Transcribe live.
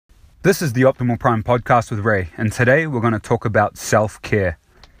This is the Optimal Prime podcast with Ray, and today we're going to talk about self-care.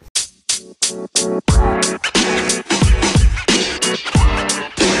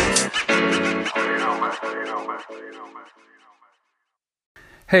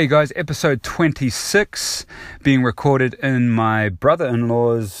 Hey guys, episode 26 being recorded in my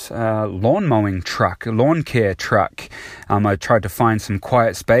brother-in-law's lawn care truck. I tried to find some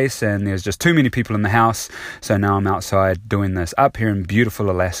quiet space and there's just too many people in the house, so now I'm outside doing this up here in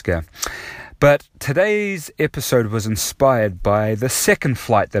beautiful Alaska. But today's episode was inspired by the second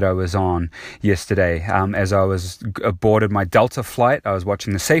flight that I was on yesterday. As I was aboarded my Delta flight, I was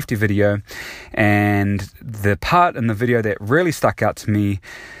watching the safety video, and the part in the video that really stuck out to me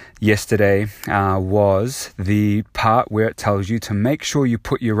yesterday was the part where it tells you to make sure you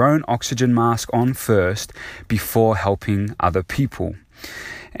put your own oxygen mask on first before helping other people.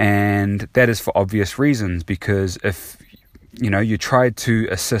 And that is for obvious reasons, because if you tried to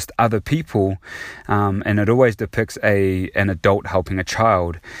assist other people, and it always depicts an adult helping a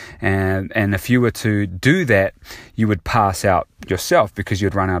child. And if you were to do that, you would pass out yourself because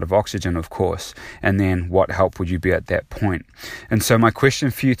you'd run out of oxygen, of course. And then what help would you be at that point? And so my question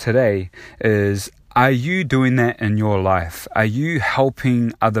for you today is, are you doing that in your life? Are you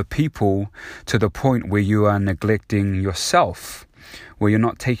helping other people to the point where you are neglecting yourself? Where you're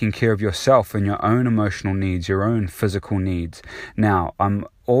not taking care of yourself and your own emotional needs, your own physical needs. Now, I'm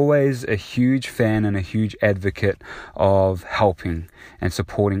always a huge fan and a huge advocate of helping and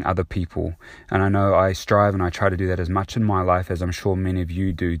supporting other people. And I know I strive and I try to do that as much in my life as I'm sure many of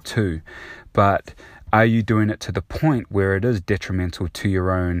you do too. But are you doing it to the point where it is detrimental to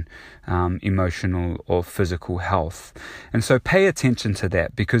your own emotional or physical health? And so pay attention to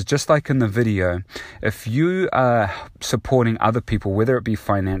that, because just like in the video, if you are supporting other people, whether it be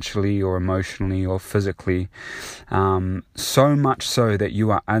financially or emotionally or physically, so much so that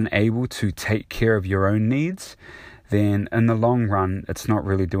you are unable to take care of your own needs, then in the long run, it's not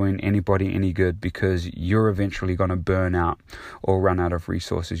really doing anybody any good, because you're eventually going to burn out or run out of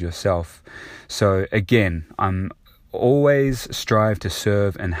resources yourself. So again, I'm always strive to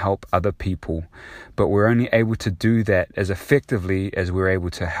serve and help other people, but we're only able to do that as effectively as we're able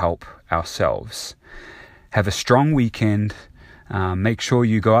to help ourselves. Have a strong weekend. Make sure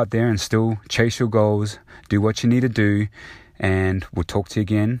you go out there and still chase your goals, do what you need to do, and we'll talk to you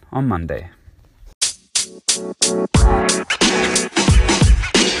again on Monday.